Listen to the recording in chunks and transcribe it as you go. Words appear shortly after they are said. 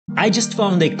I just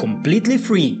found a completely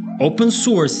free, open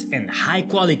source and high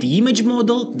quality image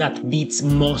model that beats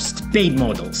most paid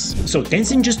models. So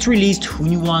Tencent just released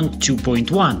Hunyuan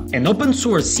 2.1, an open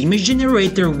source image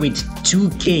generator with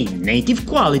 2K native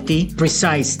quality,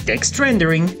 precise text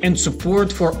rendering and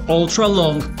support for ultra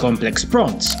long complex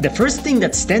prompts. The first thing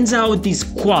that stands out is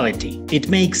quality. It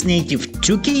makes native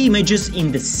 2K images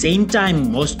in the same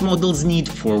time most models need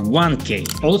for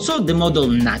 1K. Also, the model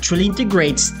naturally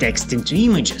integrates text into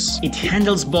images. It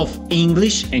handles both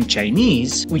English and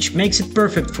Chinese, which makes it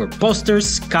perfect for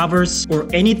posters, covers, or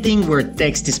anything where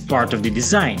text is part of the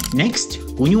design. Next,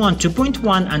 Hunyuan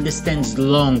 2.1 understands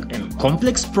long and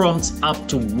complex prompts up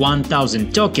to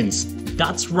 1000 tokens.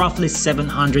 That's roughly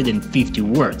 750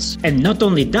 words. And not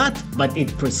only that, but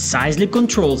it precisely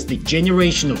controls the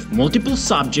generation of multiple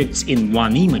subjects in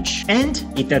one image. And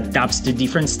it adapts to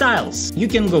different styles. You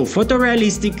can go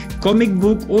photorealistic, comic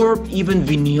book, or even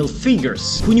vinyl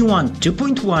figures. Hunyuan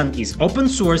 2.1 is open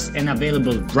source and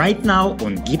available right now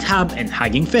on GitHub and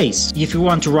Hugging Face. If you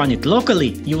want to run it locally,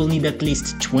 you will need at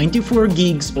least 24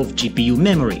 gigs of GPU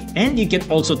memory. And you can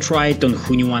also try it on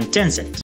Hunyuan Tencent.